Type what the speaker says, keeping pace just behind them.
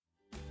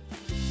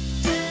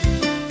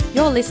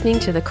You're listening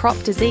to the Crop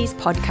Disease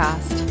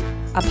Podcast,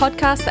 a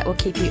podcast that will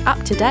keep you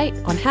up to date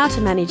on how to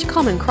manage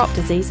common crop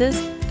diseases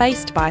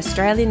faced by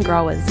Australian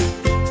growers.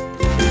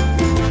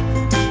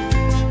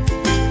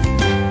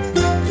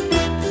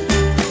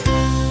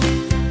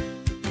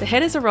 The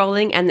headers are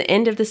rolling and the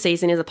end of the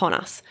season is upon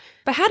us.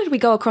 But how did we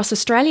go across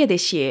Australia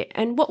this year,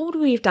 and what would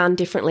we have done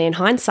differently in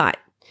hindsight?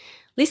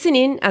 Listen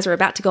in as we're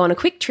about to go on a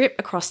quick trip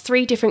across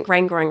 3 different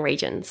grain growing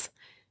regions.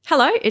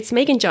 Hello, it's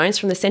Megan Jones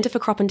from the Centre for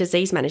Crop and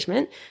Disease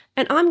Management,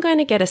 and I'm going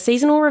to get a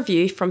seasonal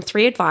review from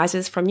 3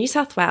 advisors from New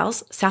South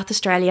Wales, South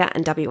Australia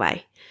and WA.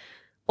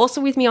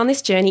 Also with me on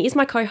this journey is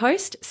my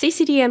co-host,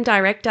 CCDM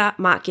Director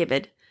Mark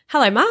Gibbard.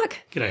 Hello,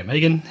 Mark. G'day,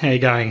 Megan. How are you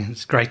going?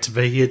 It's great to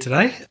be here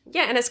today.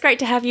 Yeah, and it's great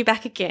to have you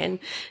back again.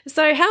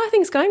 So how are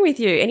things going with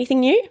you?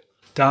 Anything new?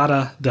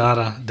 Data,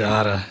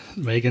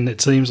 Megan.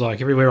 It seems like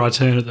everywhere I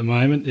turn at the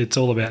moment, it's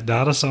all about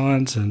data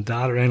science and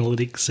data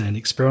analytics and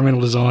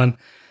experimental design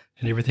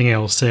and everything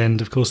else. And,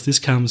 of course, this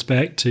comes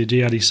back to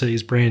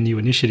GRDC's brand new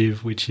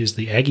initiative, which is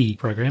the AGGI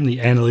program, the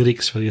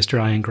Analytics for the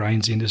Australian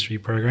Grains Industry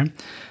program,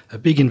 a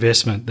big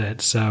investment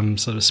that's sort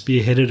of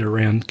spearheaded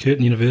around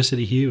Curtin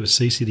University here with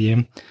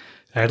CCDM,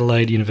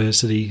 Adelaide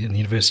University and the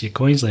University of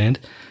Queensland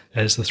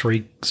as the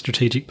 3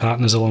 strategic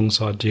partners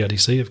alongside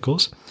GRDC, of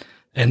course.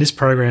 And this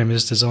program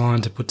is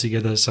designed to put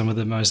together some of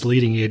the most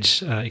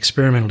leading-edge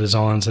experimental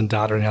designs and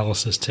data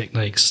analysis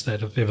techniques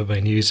that have ever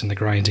been used in the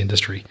grains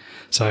industry.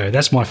 So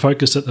that's my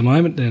focus at the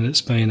moment, and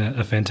it's been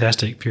a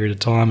fantastic period of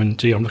time.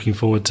 And, I'm looking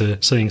forward to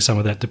seeing some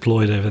of that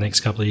deployed over the next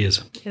couple of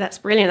years. Yeah, that's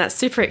brilliant. That's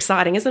super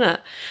exciting, isn't it?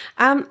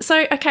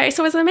 So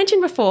as I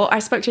mentioned before, I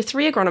spoke to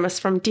 3 agronomists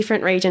from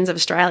different regions of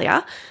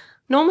Australia.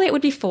 Normally it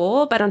would be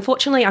 4, but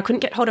unfortunately I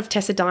couldn't get hold of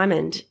Tessa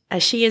Diamond,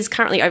 as she is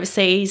currently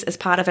overseas as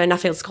part of her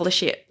Nuffield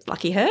Scholarship.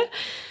 Lucky her.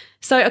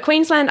 So a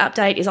Queensland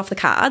update is off the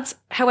cards.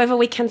 However,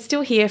 we can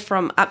still hear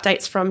from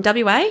updates from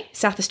WA,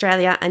 South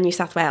Australia and New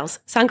South Wales.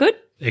 Sound good?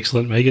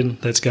 Excellent, Megan.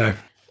 Let's go.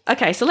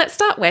 Okay, so let's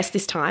start west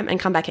this time and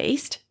come back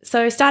east.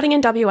 So starting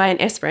in WA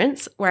and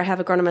Esperance, where I have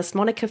agronomist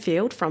Monica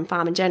Field from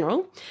Farm and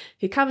General,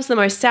 who covers the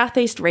most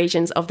southeast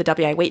regions of the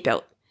WA wheat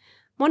belt.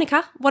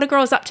 Monica, what are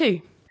growers up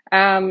to?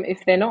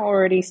 If they're not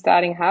already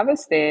starting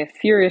harvest, they're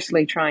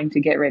furiously trying to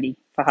get ready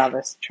for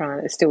harvest.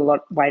 There's still a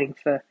lot waiting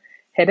for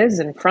headers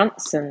and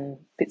fronts and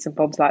bits and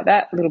bobs like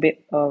that. A little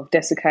bit of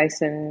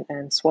desiccation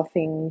and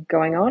swathing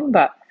going on,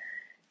 but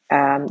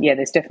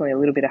there's definitely a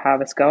little bit of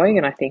harvest going,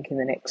 and I think in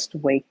the next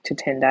week to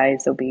 10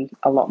 days there'll be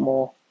a lot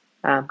more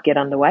get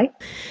underway.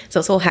 So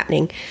it's all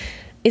happening.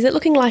 Is it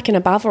looking like an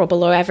above or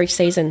below average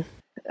season?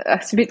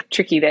 It's a bit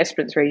tricky. The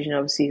Esperance region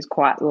obviously is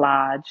quite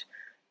large.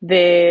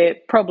 There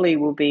probably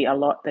will be a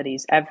lot that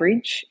is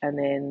average and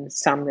then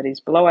some that is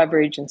below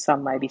average and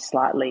some maybe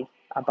slightly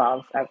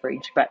above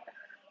average, but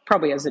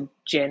probably as a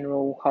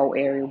general whole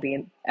area will be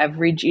an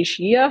average-ish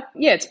year.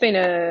 Yeah, it's been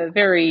a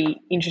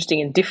very interesting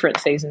and different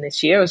season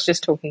this year. I was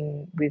just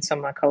talking with some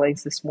of my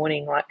colleagues this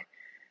morning, like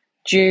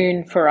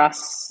June for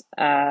us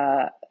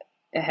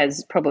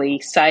has probably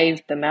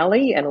saved the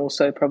mallee and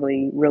also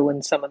probably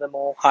ruined some of the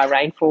more high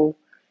rainfall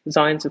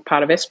zones of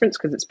part of Esperance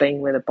because it's been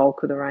where the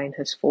bulk of the rain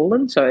has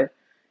fallen. So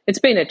it's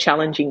been a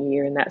challenging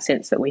year in that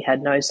sense that we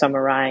had no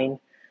summer rain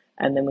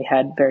and then we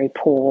had very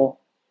poor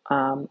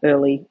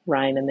early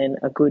rain and then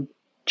a good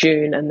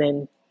June and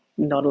then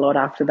not a lot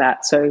after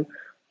that. So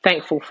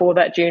thankful for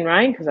that June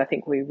rain because I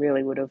think we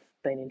really would have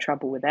been in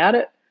trouble without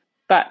it.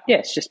 But, yeah,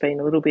 it's just been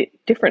a little bit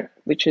different,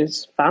 which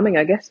is farming,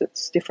 I guess.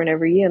 It's different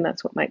every year and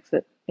that's what makes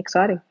it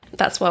exciting.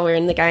 That's why we're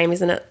in the game,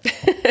 isn't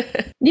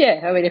it?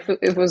 Yeah, I mean, if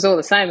it was all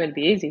the same, it'd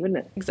be easy, wouldn't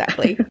it?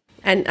 Exactly.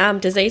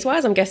 And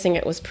disease-wise, I'm guessing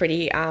it was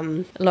pretty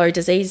low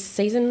disease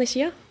season this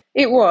year?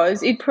 It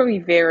was. It probably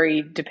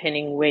varied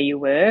depending where you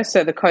were.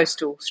 So the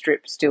coastal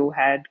strip still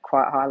had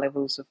quite high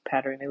levels of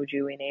powdery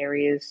mildew in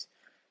areas,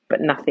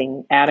 but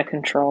nothing out of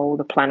control.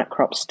 The planet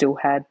crops still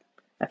had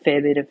a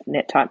fair bit of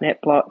net-type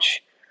net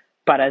blotch.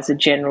 But as a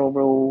general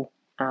rule,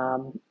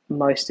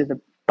 most of the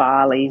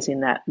barleys in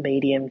that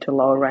medium to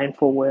lower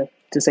rainfall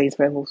disease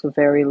levels were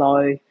very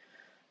low.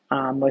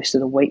 Most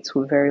of the wheats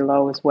were very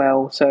low as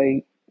well.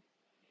 So,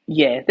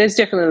 yeah, there's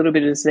definitely a little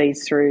bit of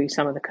disease through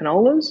some of the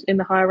canolas in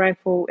the higher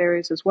rainfall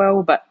areas as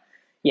well. But,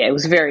 yeah, it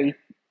was very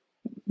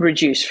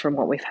reduced from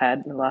what we've had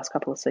in the last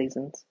couple of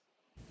seasons.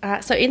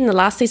 So in the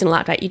last seasonal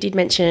update, you did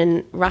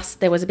mention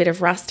rust. There was a bit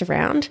of rust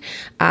around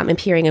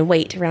appearing in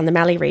wheat around the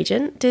mallee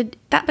region. Did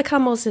that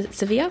become more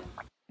severe?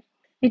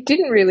 It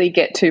didn't really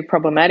get too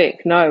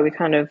problematic. No, we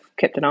kind of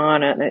kept an eye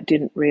on it and it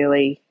didn't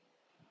really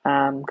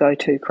go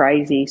too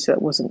crazy. So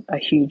it wasn't a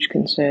huge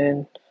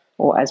concern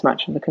or as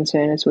much of a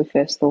concern as we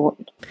first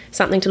thought.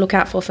 Something to look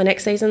out for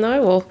next season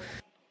though? Or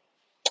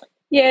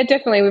yeah,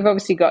 definitely. We've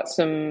obviously got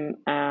some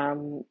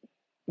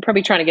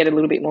probably trying to get a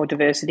little bit more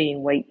diversity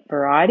in wheat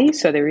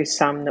varieties. So there is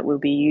some that we'll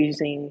be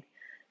using,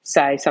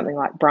 say, something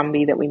like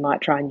Brumby that we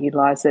might try and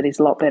utilise that is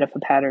a lot better for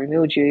powdery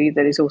mildew,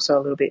 that is also a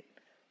little bit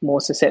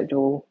more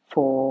susceptible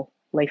for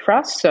leaf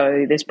rust.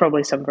 So there's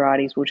probably some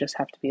varieties we'll just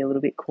have to be a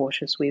little bit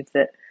cautious with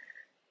that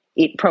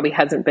it probably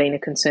hasn't been a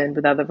concern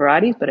with other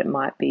varieties, but it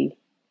might be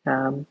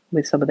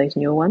with some of these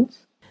newer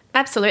ones.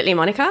 Absolutely,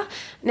 Monica.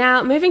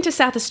 Now, moving to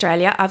South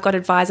Australia, I've got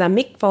advisor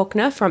Mick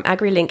Faulkner from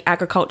AgriLink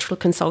Agricultural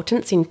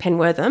Consultants in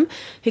Penwortham,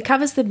 who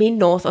covers the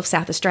mid-north of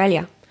South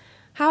Australia.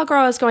 How are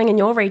growers going in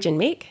your region,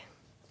 Mick?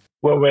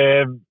 Well,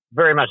 we're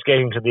very much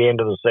getting to the end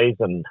of the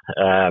season,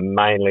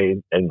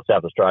 mainly in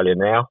South Australia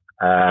now,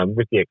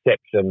 with the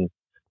exception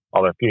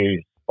of a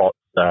few spots,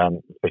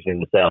 especially in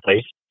the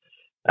southeast.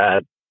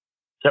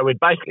 So we'd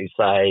basically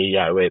say,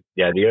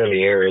 the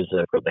early areas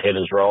have got the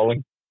headers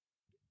rolling.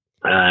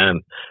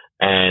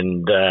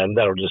 And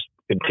that'll just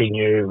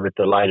continue with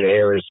the later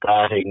areas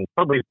starting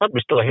probably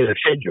still ahead of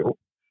schedule.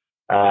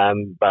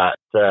 And I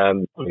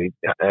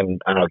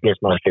guess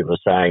most people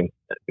are saying,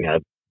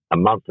 a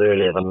month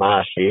earlier than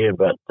last year,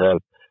 but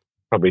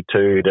probably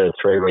 2 to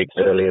 3 weeks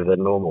earlier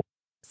than normal.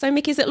 So,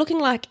 Mick, is it looking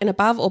like an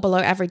above or below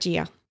average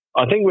year?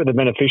 I think we're the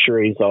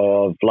beneficiaries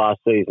of last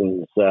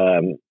season's,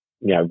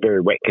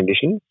 very wet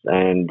conditions,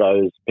 and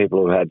those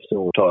people who had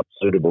soil type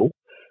suitable.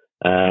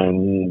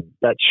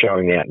 That's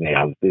showing out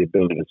now, the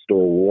ability to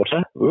store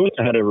water. We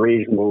also had a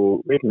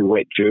reasonably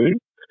wet June,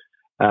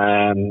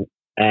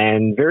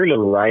 and very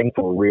little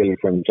rainfall really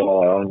from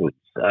July onwards.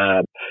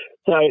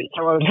 So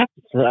I would have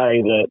to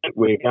say that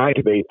we're going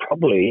to be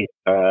probably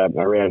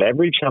around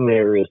average. Some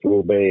areas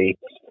will be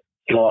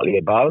slightly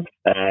above,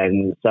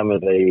 and some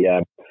of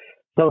the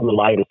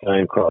later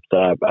sown crops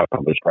are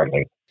probably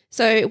struggling.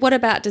 So what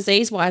about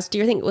disease-wise? Do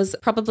you think it was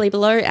probably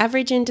below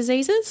average in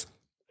diseases?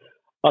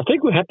 I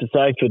think we have to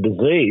say for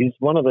disease,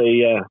 one of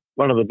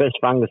the best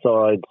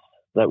fungicides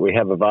that we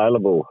have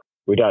available.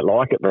 We don't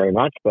like it very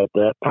much, but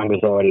that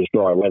fungicide is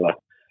dry weather,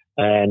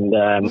 and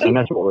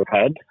that's what we've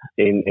had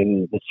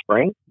in the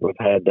spring. We've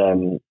had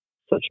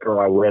such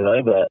dry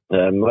weather that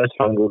most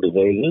fungal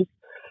diseases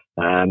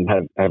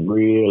have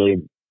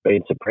really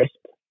been suppressed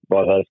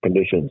by those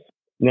conditions.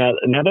 Now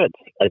that's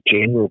a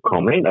general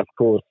comment. Of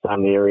course,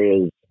 some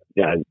areas,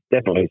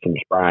 definitely some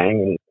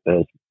spraying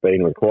has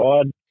been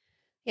required.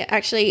 Yeah,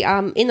 actually,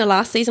 in the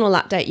last seasonal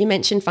update, you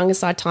mentioned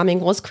fungicide timing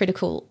was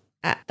critical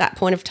at that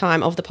point of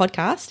time of the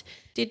podcast.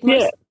 Did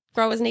most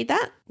growers need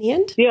that in the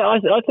end? Yeah, I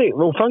think,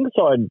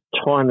 fungicide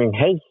timing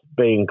has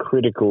been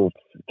critical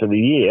for the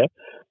year,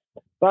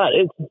 but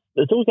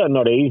it's also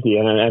not easy.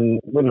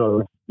 And when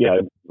we're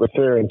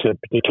referring to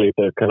particularly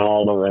the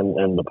canola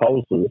and the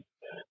pulses,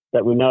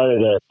 that we know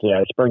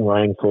that spring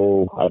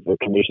rainfall are the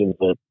conditions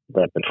that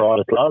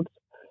botrytis loves,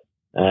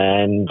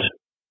 and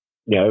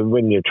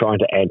when you're trying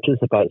to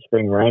anticipate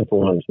spring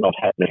rainfall and it's not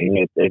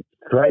happening, it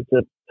creates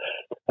it's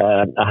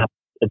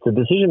a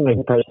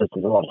decision-making process that's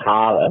a lot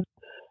harder.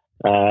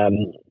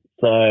 And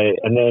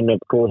then of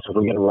course, if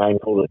we get a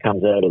rainfall that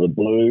comes out of the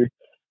blue,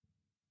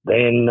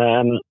 then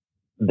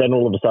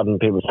all of a sudden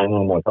people are saying,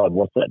 "Oh my God,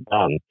 what's that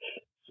done?"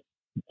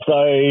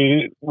 So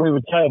we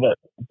would say that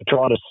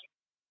botrytis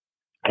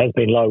has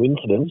been low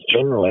incidence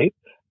generally,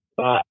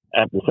 but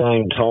at the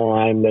same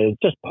time, there's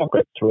just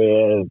pockets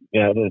where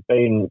there's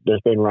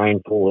been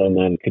rainfall and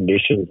then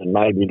conditions, and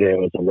maybe there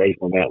was a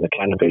reasonable amount of the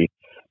canopy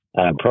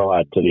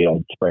prior to the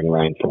odd spring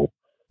rainfall.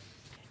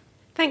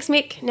 Thanks,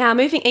 Mick. Now,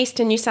 moving east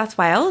to New South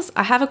Wales,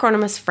 I have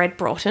agronomist Fred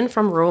Broughton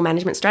from Rural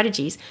Management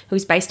Strategies,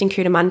 who's based in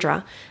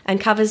Cootamundra and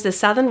covers the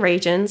southern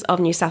regions of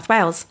New South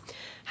Wales.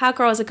 How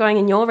growers are going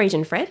in your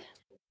region, Fred?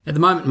 At the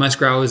moment, most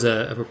growers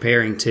are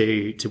preparing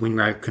to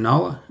windrow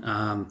canola.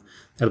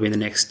 That'll be in the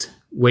next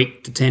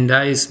week to 10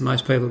 days.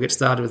 Most people get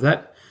started with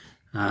that.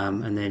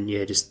 And then,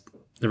 just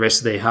the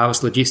rest of their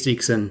harvest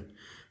logistics and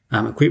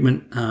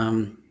equipment,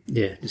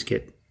 just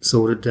get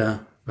sorted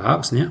for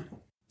harvest now.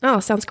 Oh,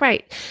 sounds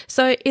great.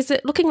 So is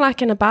it looking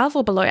like an above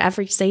or below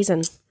average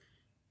season?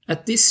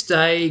 At this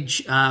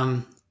stage,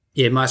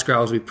 most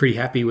growers will be pretty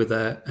happy with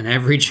an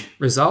average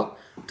result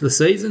to the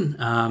season.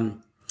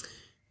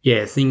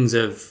 Things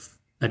have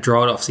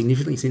dried off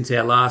significantly since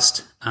our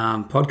last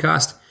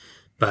podcast.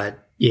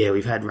 But,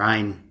 we've had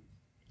rain,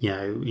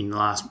 in the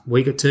last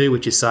week or two,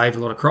 which has saved a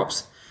lot of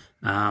crops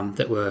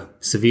that were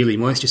severely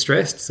moisture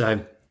stressed.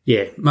 So,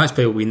 most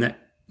people win that,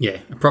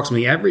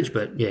 approximately average,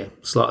 but,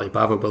 slightly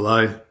above or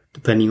below,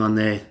 depending on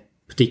their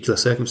particular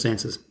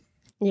circumstances.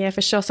 Yeah,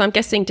 for sure. So I'm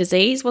guessing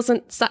disease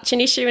wasn't such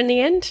an issue in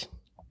the end?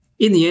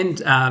 In the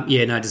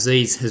end,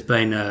 disease has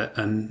been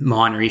a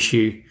minor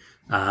issue,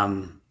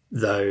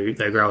 though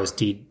growers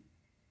did,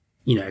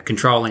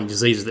 control any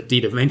diseases that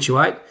did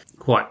eventuate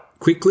quite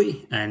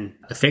quickly and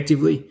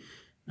effectively.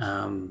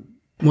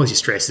 Moisture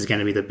stress is going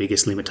to be the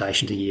biggest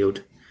limitation to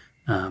yield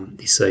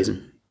this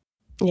season.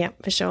 Yeah,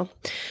 for sure.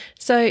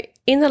 So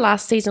in the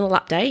last seasonal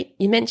update,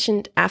 you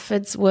mentioned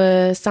aphids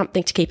were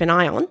something to keep an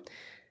eye on.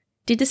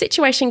 Did the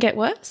situation get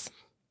worse?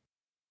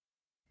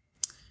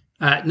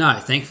 No,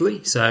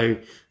 thankfully. So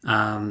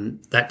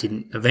that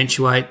didn't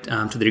eventuate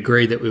to the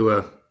degree that we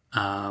were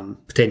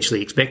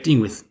potentially expecting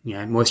with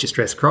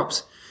moisture-stressed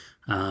crops.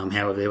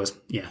 However, there was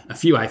a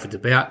few aphids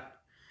about.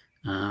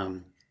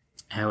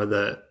 However,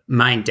 the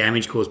main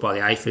damage caused by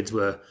the aphids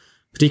were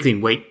particularly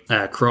in wheat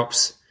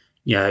crops.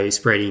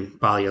 Spreading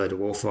barley yellow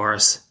dwarf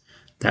virus.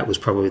 That was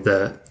probably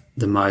the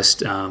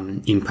most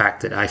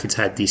impact that aphids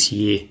had this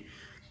year.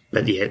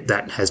 But yeah,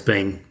 that has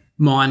been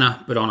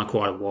minor, but on a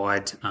quite a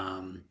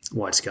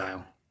wide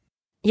scale.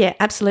 Yeah,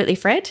 absolutely,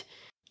 Fred.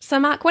 So,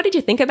 Mark, what did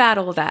you think about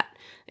all that?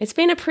 It's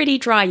been a pretty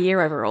dry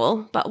year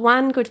overall, but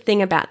one good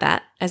thing about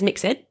that, as Mick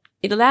said,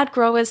 it allowed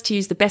growers to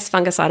use the best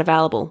fungicide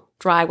available,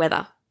 dry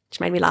weather, which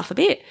made me laugh a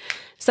bit.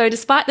 So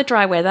despite the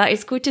dry weather,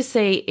 it's good to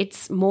see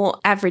it's more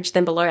average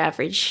than below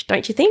average,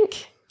 don't you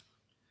think?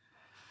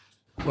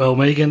 Well,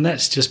 Megan,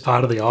 that's just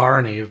part of the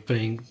irony of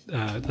being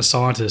a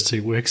scientist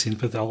who works in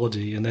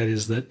pathology, and that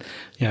is that,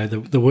 you know,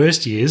 the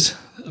worst years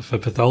for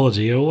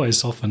pathology are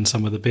always often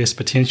some of the best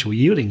potential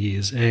yielding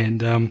years.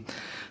 And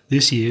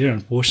this year,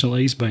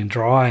 unfortunately, has been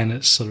dry, and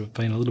it's sort of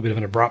been a little bit of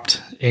an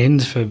abrupt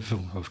end for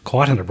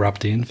quite an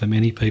abrupt end for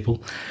many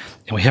people,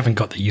 and we haven't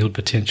got the yield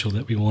potential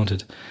that we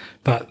wanted.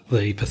 But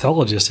the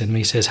pathologist in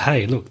me says,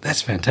 hey, look,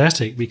 that's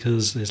fantastic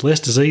because there's less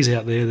disease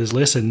out there, there's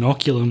less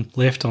inoculum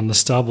left on the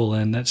stubble,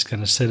 and that's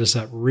going to set us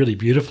up really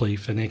beautifully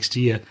for next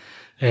year.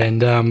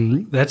 And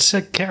that's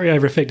a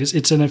carryover effect.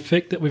 It's an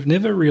effect that we've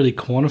never really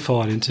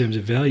quantified in terms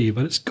of value,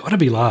 but it's got to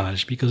be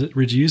large because it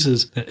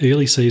reduces the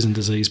early season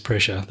disease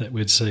pressure that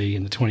we'd see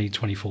in the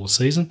 2024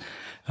 season.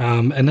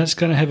 And that's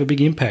going to have a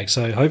big impact.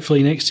 So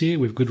hopefully next year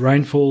with good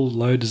rainfall,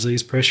 low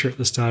disease pressure at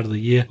the start of the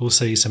year, we'll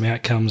see some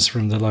outcomes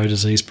from the low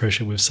disease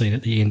pressure we've seen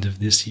at the end of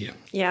this year.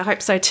 Yeah, I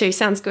hope so too.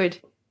 Sounds good.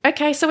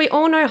 Okay, so we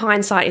all know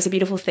hindsight is a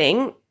beautiful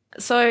thing.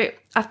 So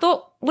I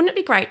thought, wouldn't it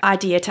be a great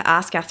idea to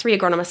ask our 3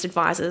 agronomist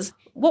advisors,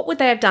 what would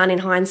they have done in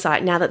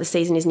hindsight now that the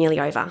season is nearly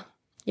over?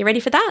 You ready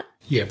for that?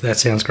 Yep, that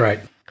sounds great.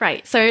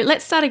 Great. So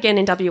let's start again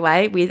in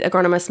WA with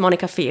agronomist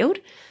Monica Field.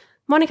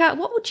 Monica,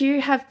 what would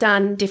you have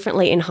done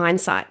differently in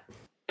hindsight?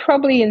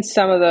 Probably in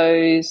some of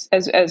those,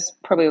 as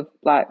probably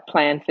like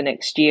planned for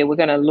next year, we're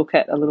going to look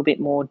at a little bit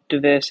more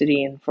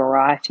diversity and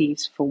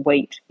varieties for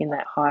wheat in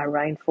that higher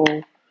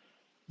rainfall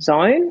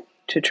zone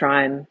to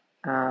try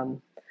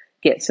and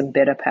get some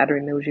better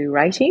powdery mildew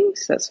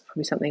ratings. That's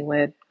probably something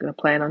we're going to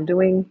plan on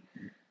doing.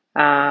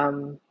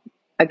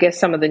 I guess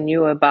some of the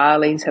newer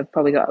barleys have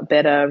probably got a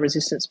better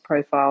resistance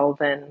profile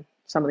than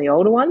some of the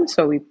older ones,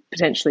 so we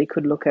potentially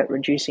could look at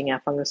reducing our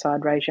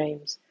fungicide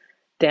regimes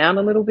down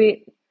a little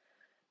bit.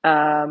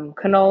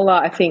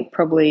 Canola, I think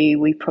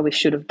we probably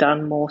should have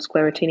done more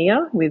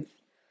sclerotinia. With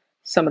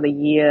some of the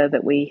year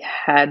that we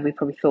had, we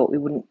probably thought we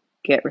wouldn't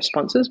get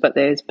responses, but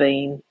there's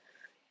been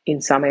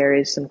in some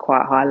areas some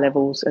quite high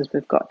levels as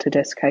we've got to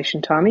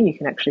desiccation timing. You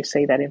can actually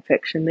see that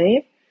infection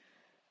there.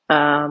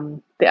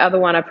 The other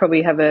one I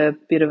probably have a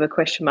bit of a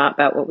question mark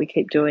about what we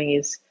keep doing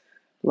is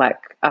like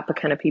upper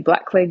canopy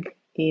blackleg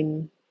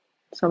in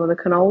some of the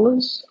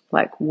canolas,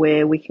 like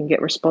where we can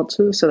get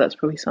responses. So that's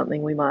probably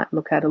something we might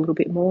look at a little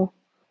bit more.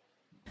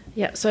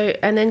 Yeah, so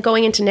and then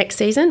going into next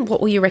season, what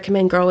will you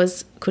recommend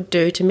growers could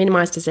do to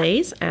minimise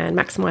disease and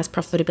maximise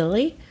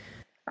profitability?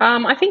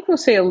 I think we'll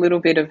see a little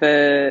bit of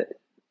a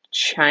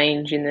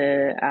change in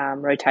the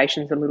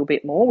rotations a little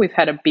bit more. We've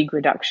had a big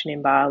reduction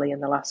in barley in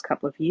the last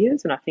couple of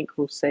years, and I think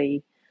we'll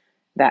see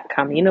that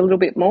come in a little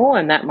bit more,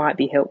 and that might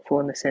be helpful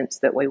in the sense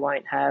that we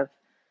won't have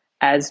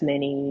as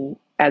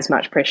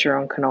much pressure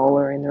on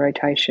canola in the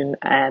rotation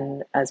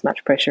and as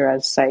much pressure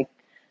as, say,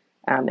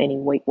 any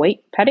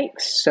wheat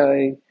paddocks.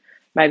 So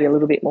maybe a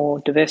little bit more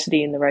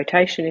diversity in the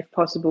rotation if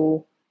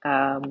possible.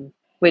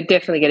 We're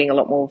definitely getting a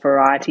lot more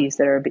varieties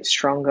that are a bit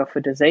stronger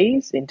for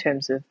disease in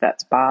terms of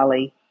that's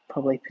barley,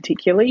 probably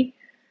particularly.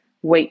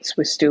 Wheats,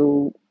 we're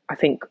still, I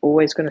think,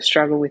 always going to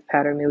struggle with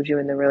powdery mildew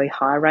in the really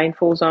high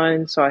rainfall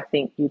zone. So I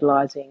think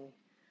utilising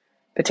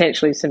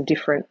potentially some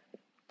different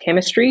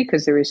chemistry,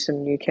 because there is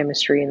some new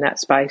chemistry in that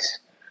space,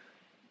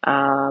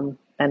 and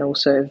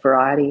also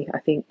variety, I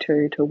think,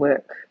 too, to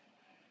work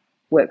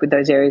with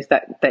those areas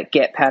that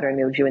get powdery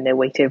mildew in their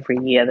wheat every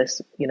year.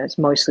 There's, it's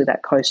mostly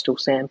that coastal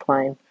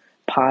sandplain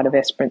part of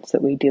Esperance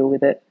that we deal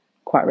with it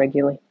quite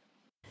regularly.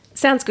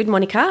 Sounds good,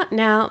 Monica.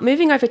 Now,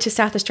 moving over to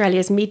South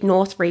Australia's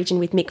mid-north region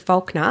with Mick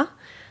Faulkner.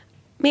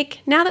 Mick,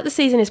 now that the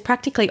season is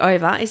practically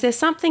over, is there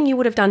something you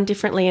would have done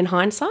differently in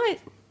hindsight?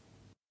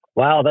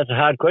 Wow, that's a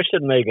hard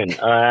question, Megan.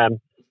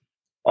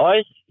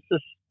 I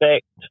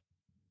suspect...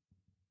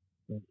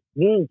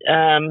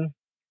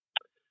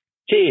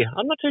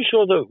 I'm not too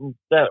sure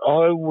that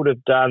I would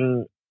have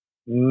done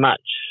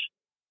much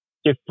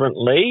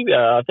differently.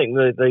 I think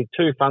the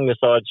 2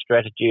 fungicide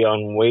strategy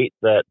on wheat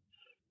that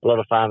a lot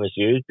of farmers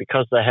use,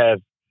 because they have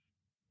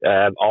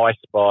eye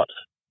spot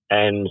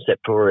and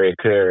septoria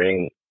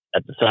occurring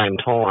at the same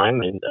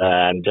time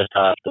and just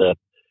after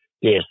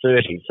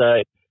 30.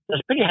 So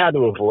it's pretty hard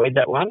to avoid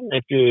that one.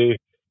 If in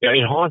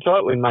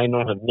hindsight, we may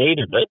not have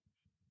needed it,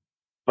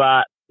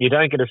 but you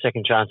don't get a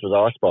second chance with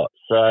eye spot.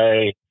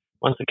 So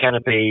once the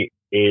canopy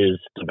is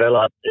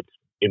developed, it's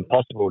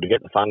impossible to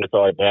get the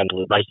fungicide down to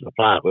the base of the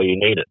plant where you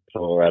need it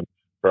for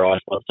eye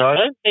spot. So I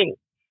don't think,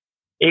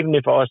 even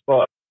if eye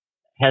spot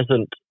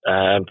hasn't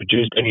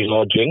produced any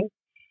lodging,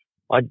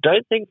 I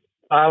don't think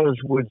farmers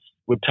would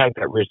take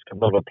that risk of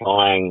not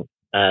applying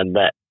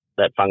that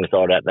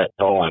fungicide at that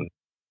time.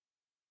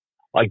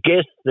 I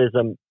guess there's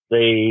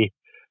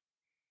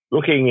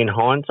looking in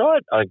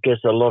hindsight, I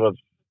guess a lot of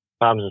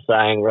farmers are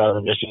saying rather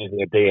than just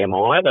using a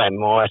DMI, they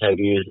might have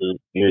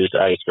used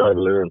a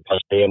strobilurin plus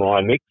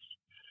DMI mix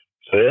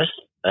first.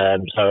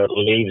 So it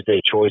leaves their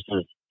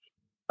choices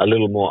a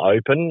little more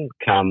open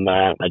come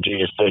a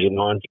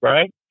GS39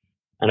 spray.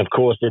 And of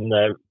course, in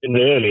the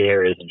early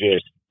areas, the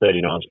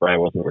GS39 spray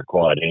wasn't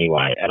required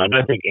anyway. And I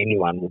don't think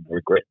anyone would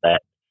regret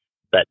that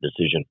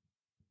decision.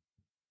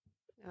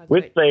 Oh,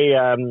 with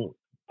the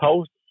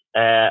pulse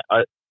and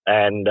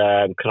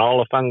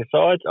canola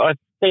fungicides, I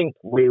think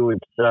we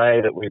would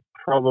say that we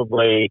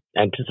probably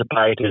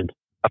anticipated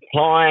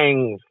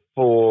applying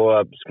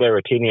for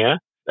Sclerotinia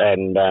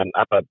and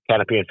upper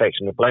canopy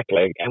infection of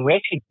blackleg, and we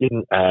actually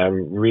didn't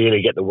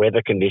really get the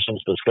weather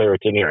conditions for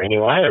Sclerotinia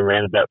anyway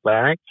around about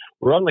flowering.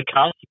 We're on the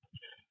cusp,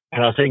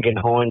 and I think in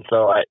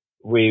hindsight,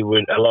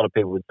 a lot of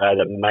people would say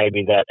that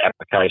maybe that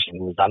application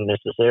was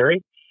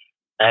unnecessary,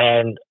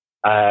 and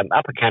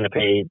upper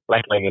canopy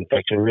blackleg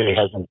infection really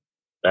hasn't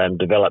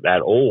developed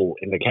at all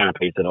in the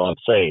canopies that I've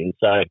seen.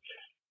 So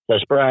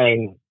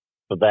spraying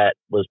for that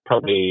was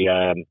probably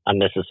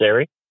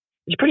unnecessary.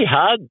 It's pretty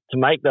hard to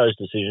make those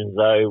decisions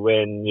though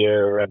when you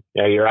are at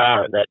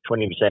that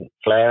 20%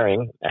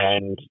 flowering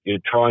and you're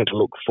trying to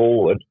look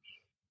forward.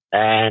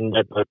 And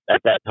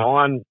at that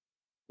time,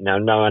 no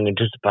one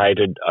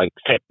anticipated,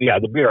 except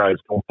the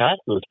Bureau's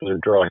forecast was for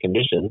dry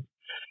conditions.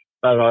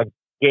 But I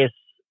guess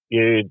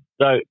you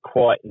don't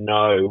quite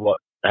know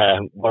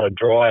what a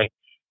dry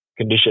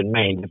condition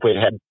means. If we'd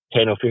had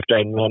 10 or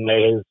 15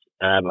 millimetres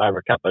over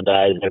a couple of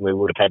days, then we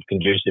would have had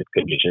conducive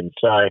conditions.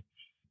 So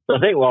I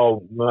think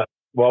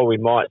while we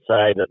might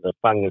say that the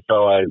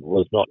fungicide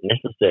was not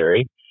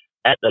necessary,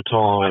 at the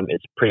time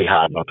it's pretty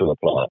hard not to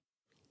apply it.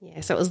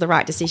 Yeah, so it was the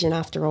right decision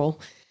after all.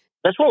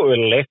 That's what we're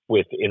left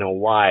with in a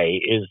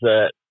way, is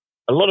that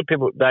a lot of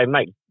people,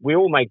 we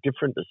all make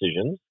different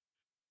decisions.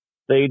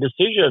 The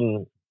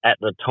decision at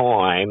the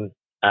time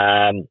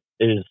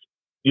is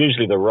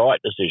usually the right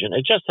decision.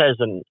 It just has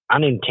an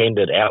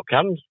unintended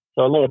outcome.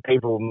 So a lot of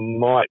people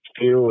might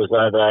feel as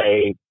though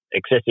they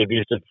excessive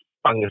use of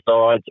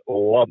fungicides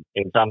or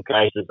in some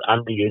cases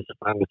underuse of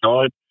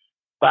fungicide.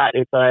 But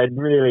if they had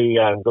really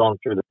gone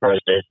through the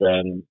process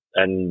and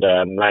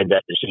made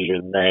that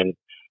decision, then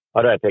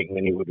I don't think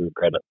many would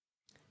regret it.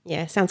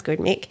 Yeah, sounds good,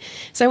 Mick.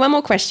 So one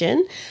more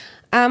question.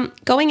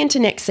 Going into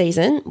next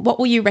season, what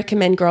will you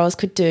recommend growers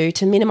could do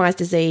to minimise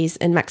disease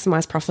and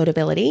maximise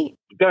profitability?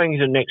 Going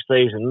into next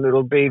season,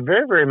 it'll be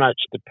very, very much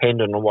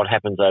dependent on what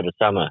happens over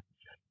summer.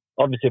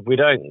 Obviously, if we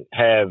don't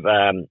have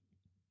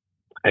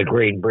a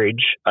green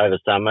bridge over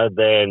summer,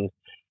 then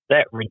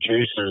that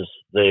reduces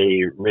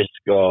the risk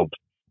of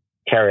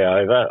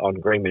carryover on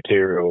green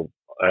material,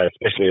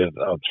 especially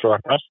of stripe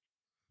rust.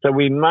 So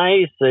we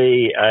may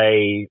see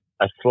a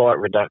slight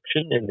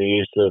reduction in the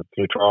use of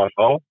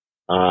flutriafol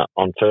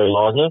on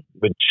fertiliser,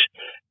 which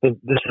this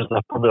is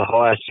probably the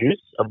highest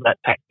use of that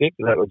tactic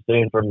that we've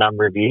seen for a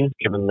number of years,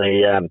 given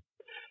the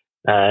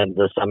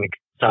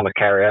summer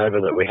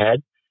carryover that we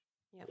had.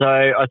 Yep. So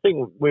I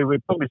think we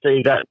would probably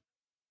see that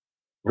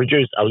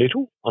reduce a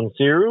little on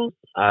cereals.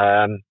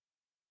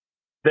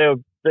 The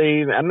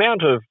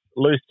amount of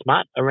loose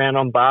smut around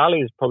on barley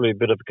is probably a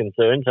bit of a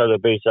concern, so there'll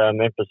be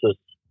some emphasis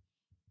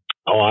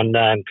on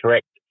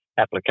correct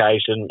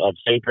application of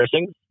seed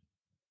dressings.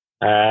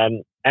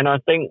 And I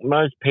think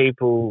most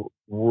people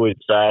would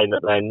say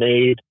that they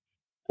need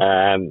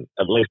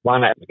at least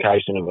one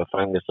application of a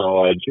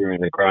fungicide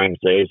during the growing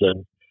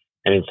season,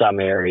 and in some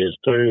areas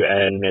two,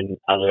 and in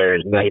other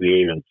areas maybe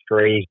even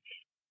three.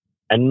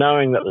 And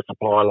knowing that the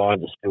supply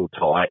lines are still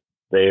tight,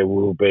 there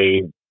will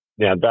be,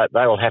 they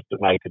will have to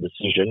make a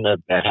decision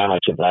about how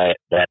much of that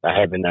they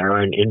have in their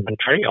own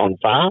inventory on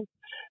farm,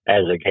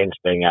 as against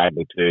being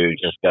able to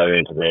just go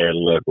into their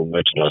local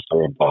merchandise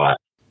store and buy it.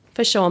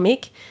 For sure,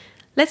 Mick.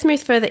 Let's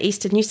move further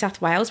east to New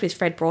South Wales with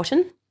Fred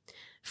Broughton.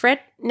 Fred,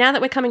 now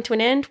that we're coming to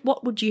an end,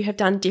 what would you have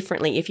done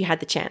differently if you had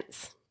the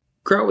chance?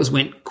 Growers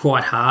went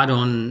quite hard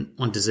on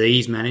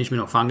disease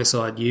management or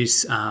fungicide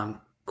use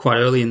quite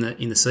early in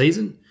the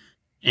season,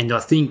 and I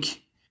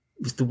think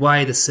with the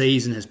way the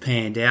season has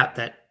panned out,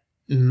 that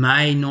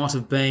may not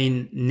have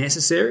been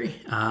necessary.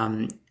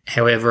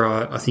 However,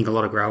 I think a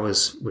lot of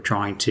growers were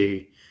trying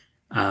to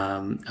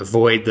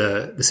avoid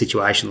the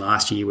situation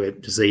last year where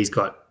disease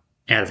got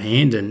out of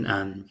hand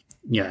and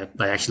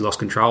they actually lost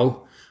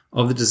control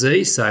of the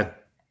disease. So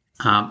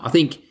I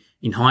think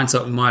in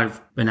hindsight we might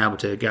have been able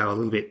to go a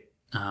little bit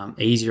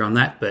easier on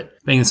that.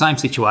 But being in the same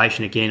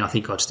situation again, I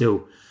think I'd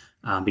still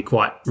be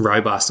quite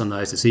robust on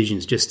those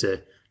decisions, just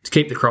to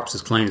keep the crops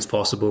as clean as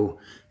possible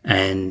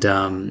and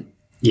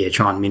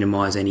try and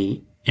minimise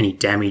any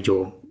damage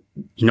or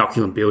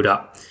inoculum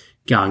build-up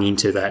going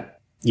into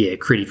that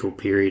critical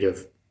period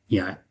of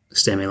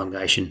stem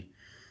elongation.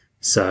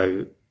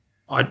 So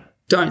I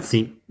don't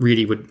think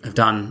really would have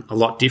done a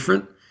lot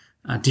differently.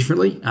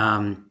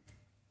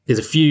 There's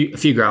a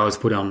few growers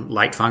put on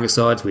late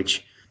fungicides,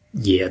 which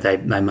they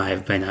may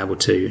have been able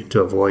to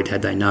avoid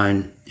had they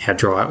known how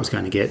dry it was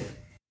going to get.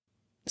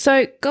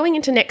 So going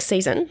into next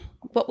season,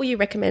 what will you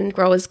recommend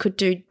growers could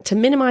do to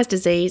minimise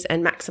disease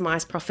and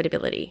maximise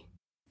profitability?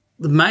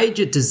 the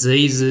major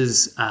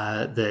diseases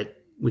that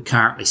we're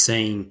currently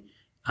seeing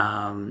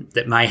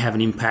that may have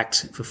an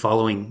impact for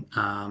following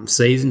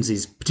seasons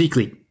is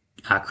particularly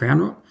crown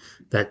rot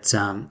that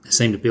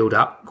seemed to build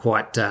up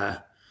quite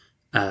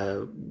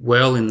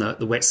well in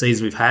the wet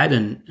season we've had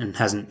and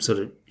hasn't sort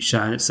of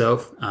shown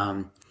itself.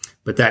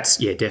 But that's,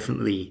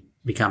 definitely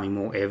becoming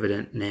more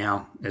evident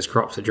now as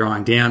crops are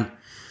drying down.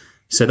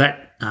 So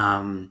that,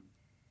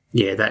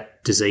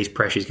 that disease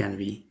pressure is going to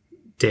be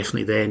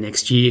definitely there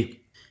next year.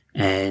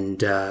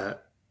 And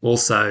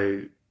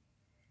also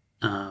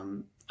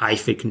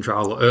aphid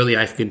control or early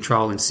aphid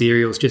control in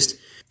cereals, just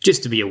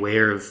to be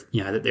aware of,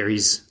 that there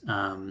is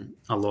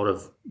a lot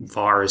of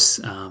virus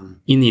in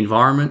the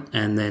environment,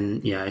 and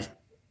then,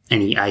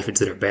 any aphids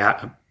that are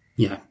about are,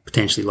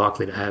 potentially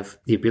likely to have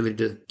the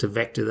ability to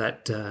vector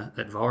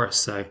that virus.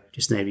 So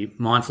just need to be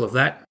mindful of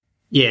that.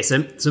 Yeah,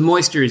 so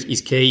moisture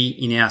is key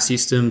in our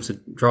systems,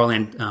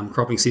 dryland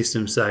cropping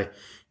systems. So,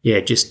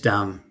 just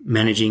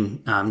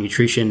managing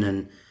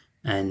nutrition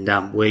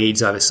and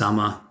weeds over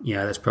summer,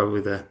 that's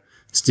probably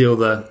still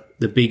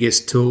the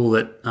biggest tool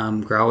that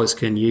growers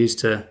can use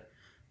to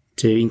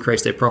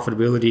increase their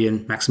profitability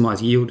and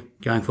maximise yield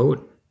going forward.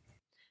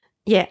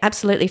 Yeah,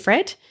 absolutely,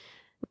 Fred.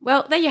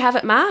 Well, there you have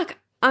it, Mark.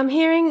 I'm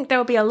hearing there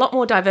will be a lot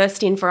more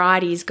diversity in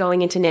varieties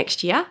going into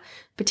next year,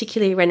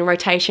 particularly when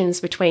rotations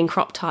between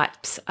crop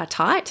types are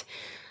tight.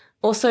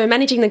 Also,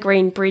 managing the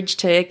green bridge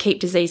to keep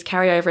disease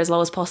carryover as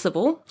low as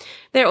possible.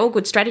 They're all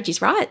good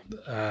strategies, right?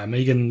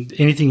 Megan,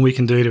 anything we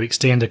can do to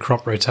extend a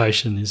crop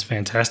rotation is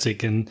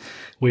fantastic, and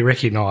we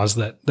recognise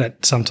that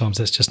sometimes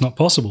that's just not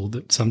possible,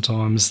 that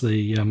sometimes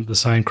the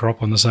same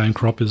crop on the same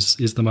crop is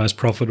the most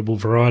profitable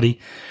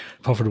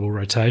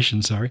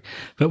rotation.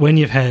 But when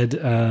you've had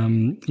a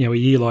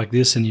year like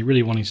this and you're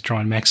really wanting to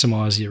try and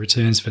maximise your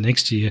returns for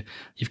next year,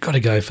 you've got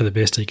to go for the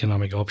best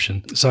economic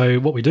option. So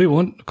what we do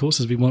want, of course,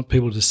 is we want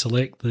people to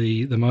select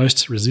the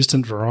most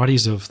resistant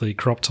varieties of the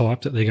crop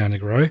type that they're going to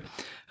grow.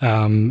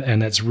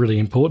 And that's really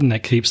important.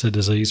 That keeps the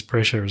disease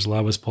pressure as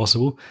low as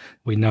possible.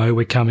 We know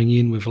we're coming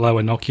in with low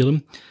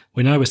inoculum.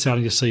 We know we're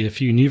starting to see a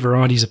few new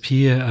varieties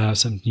appear,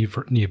 some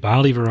new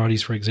barley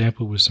varieties, for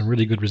example, with some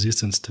really good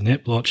resistance to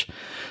net blotch.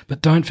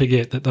 But don't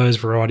forget that those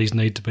varieties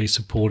need to be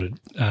supported.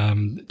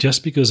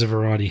 Just because a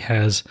variety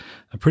has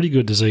a pretty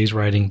good disease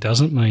rating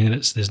doesn't mean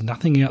that there's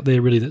nothing out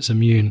there really that's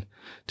immune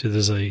to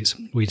disease.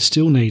 We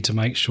still need to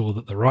make sure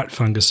that the right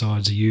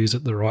fungicides are used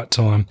at the right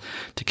time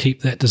to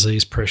keep that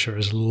disease pressure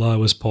as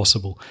low as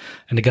possible.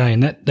 And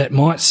again, that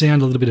might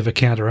sound a little bit of a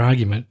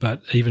counter-argument,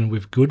 but even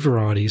with good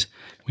varieties,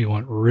 we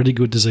want really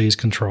good disease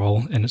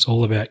control, and it's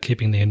all about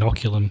keeping the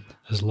inoculum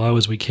as low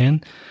as we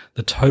can,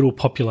 the total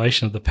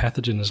population of the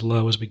pathogen as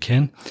low as we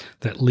can.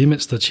 That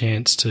limits the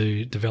chance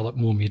to develop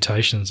more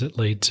mutations that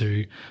lead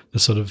to the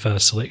sort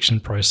of selection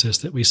process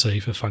that we see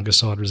for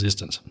fungicide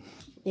resistance.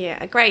 Yeah,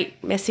 a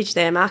great message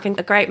there, Mark, and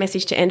a great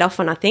message to end off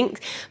on, I think.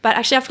 But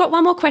actually, I've got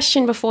one more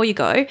question before you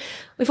go.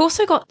 We've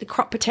also got the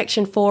Crop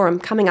Protection Forum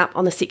coming up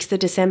on the 6th of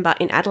December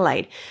in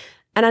Adelaide,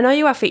 and I know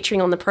you are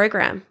featuring on the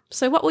program.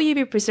 So what will you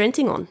be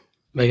presenting on?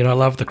 Megan, I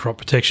love the crop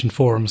protection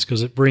forums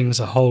because it brings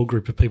a whole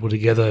group of people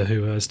together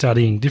who are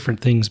studying different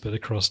things but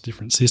across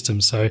different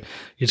systems. So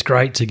it's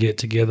great to get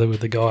together with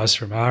the guys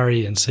from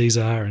ARI and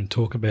CSAR and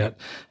talk about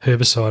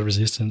herbicide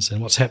resistance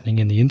and what's happening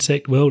in the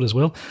insect world as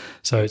well.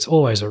 So it's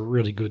always a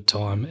really good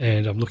time,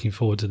 and I'm looking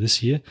forward to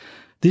this year.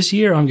 This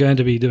year I'm going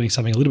to be doing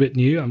something a little bit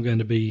new. I'm going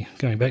to be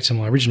going back to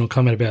my original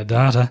comment about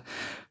data.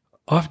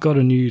 I've got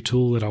a new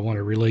tool that I want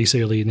to release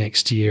early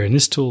next year, and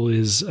this tool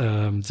is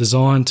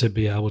designed to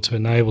be able to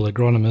enable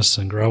agronomists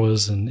and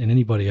growers and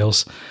anybody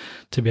else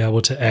to be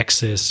able to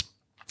access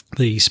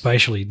the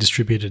spatially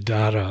distributed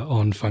data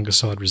on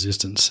fungicide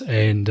resistance.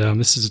 And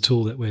this is a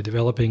tool that we're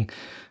developing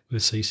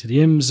with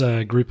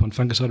CCDM's group on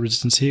fungicide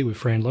resistance here with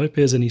Fran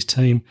Lopez and his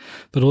team,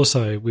 but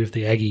also with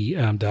the Aggie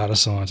data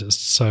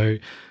scientists. So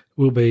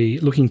we'll be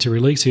looking to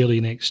release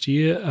early next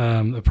year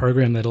a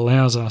program that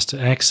allows us to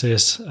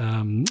access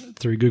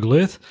through Google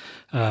Earth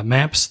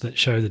maps that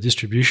show the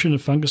distribution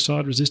of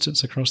fungicide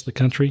resistance across the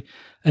country,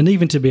 and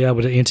even to be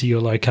able to enter your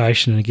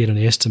location and get an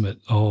estimate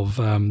of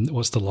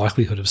what's the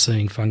likelihood of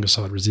seeing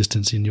fungicide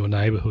resistance in your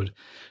neighbourhood.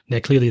 Now,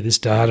 clearly this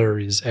data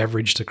is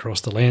averaged across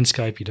the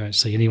landscape. You don't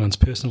see anyone's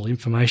personal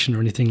information or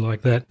anything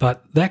like that,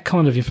 but that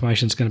kind of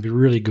information is going to be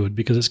really good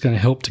because it's going to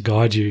help to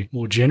guide you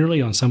more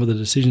generally on some of the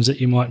decisions that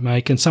you might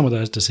make, and some of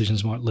those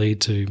decisions might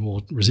lead to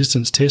more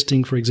resistance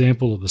testing, for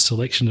example, or the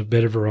selection of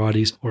better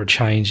varieties, or a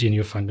change in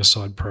your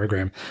fungicide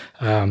program,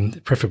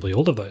 preferably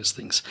all of those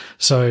things.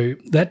 So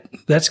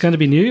that's going to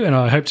be new, and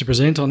I hope to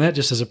present on that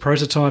just as a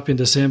prototype in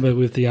December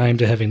with the aim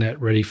to having that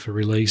ready for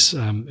release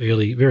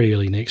very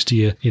early next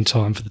year in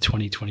time for the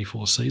 2024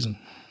 season.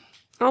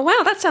 Oh,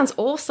 wow, that sounds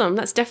awesome.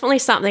 That's definitely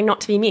something not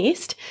to be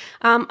missed.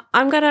 I'm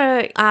going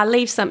to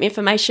leave some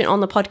information on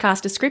the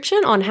podcast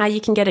description on how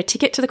you can get a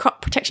ticket to the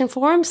Crop Protection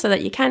Forum so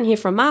that you can hear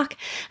from Mark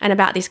and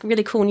about this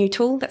really cool new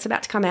tool that's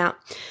about to come out.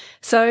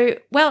 So,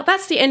 well,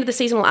 that's the end of the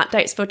seasonal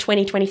updates for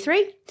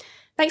 2023.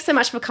 Thanks so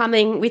much for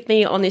coming with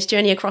me on this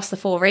journey across the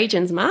 4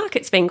 regions, Mark.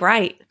 It's been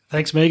great.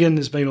 Thanks, Megan.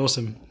 It's been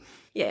awesome.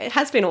 Yeah, it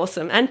has been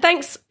awesome. And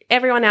thanks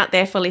everyone out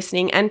there for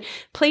listening. And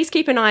please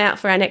keep an eye out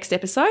for our next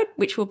episode,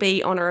 which will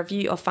be on a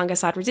review of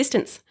fungicide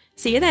resistance.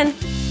 See you then.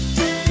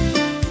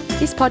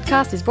 This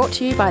podcast is brought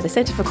to you by the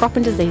Centre for Crop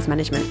and Disease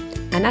Management,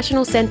 a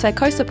national centre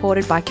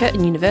co-supported by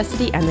Curtin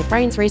University and the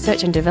Grains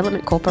Research and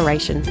Development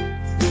Corporation.